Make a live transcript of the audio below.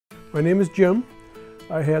My name is Jim.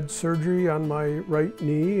 I had surgery on my right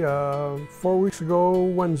knee 4 weeks ago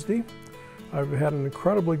Wednesday. I've had an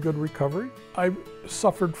incredibly good recovery. I've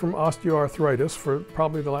suffered from osteoarthritis for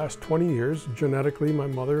probably the last 20 years. Genetically, my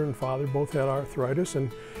mother and father both had arthritis, and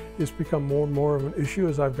it's become more and more of an issue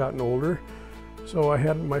as I've gotten older. So I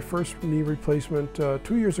had my first knee replacement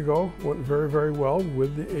 2 years ago. Went very, very well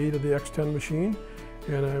with the aid of the X10 machine.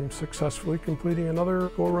 And I'm successfully completing another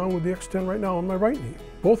go-around with the X10 right now on my right knee.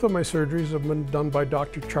 Both of my surgeries have been done by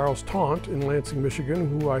Dr. Charles Taunt in Lansing, Michigan,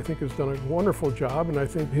 who I think has done a wonderful job, and I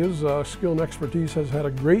think his skill and expertise has had a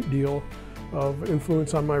great deal of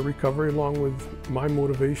influence on my recovery, along with my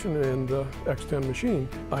motivation and the X10 machine.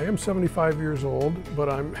 I am 75 years old, but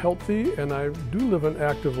I'm healthy and I do live an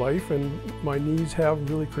active life, and my knees have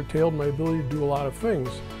really curtailed my ability to do a lot of things.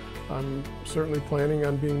 I'm certainly planning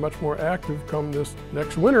on being much more active come this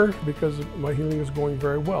next winter because my healing is going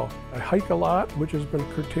very well. I hike a lot, which has been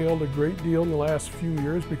curtailed a great deal in the last few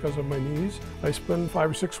years because of my knees. I spend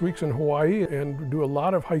 5 or 6 weeks in Hawaii and do a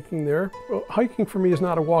lot of hiking there. Well, hiking for me is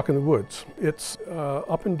not a walk in the woods. It's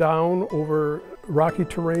up and down over rocky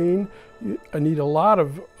terrain. I need a lot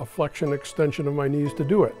of flexion extension of my knees to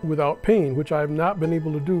do it without pain, which I have not been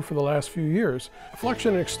able to do for the last few years.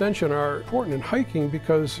 Flexion and extension are important in hiking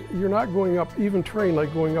because you're not going up even terrain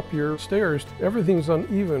like going up your stairs. Everything's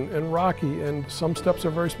uneven and rocky, and some steps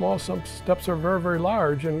are very small, some steps are very, very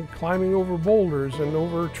large, and climbing over boulders and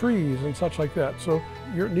over trees and such like that. So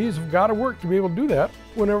your knees have got to work to be able to do that.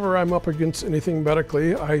 Whenever I'm up against anything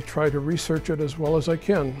medically, I try to research it as well as I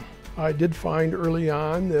can. I did find early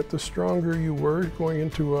on that the stronger you were going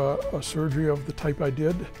into a surgery of the type I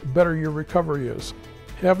did, the better your recovery is.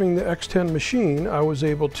 Having the X10 machine, I was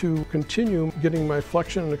able to continue getting my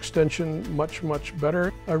flexion and extension much, much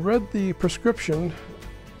better. I read the prescription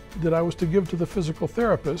that I was to give to the physical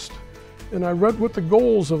therapist, and I read what the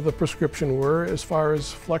goals of the prescription were as far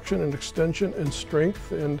as flexion and extension and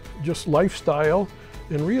strength and just lifestyle,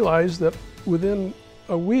 and realized that within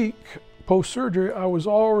a week post-surgery, I was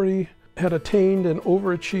already had attained and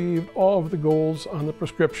overachieved all of the goals on the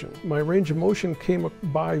prescription. My range of motion came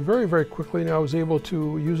by very, very quickly, and I was able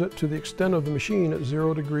to use it to the extent of the machine at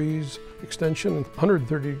 0 degrees extension and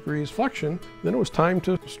 130 degrees flexion. Then it was time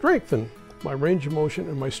to strengthen. My range of motion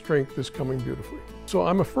and my strength is coming beautifully. So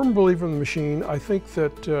I'm a firm believer in the machine. I think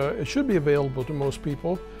that it should be available to most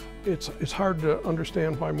people. It's hard to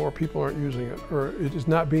understand why more people aren't using it, or it is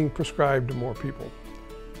not being prescribed to more people.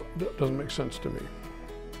 That doesn't make sense to me.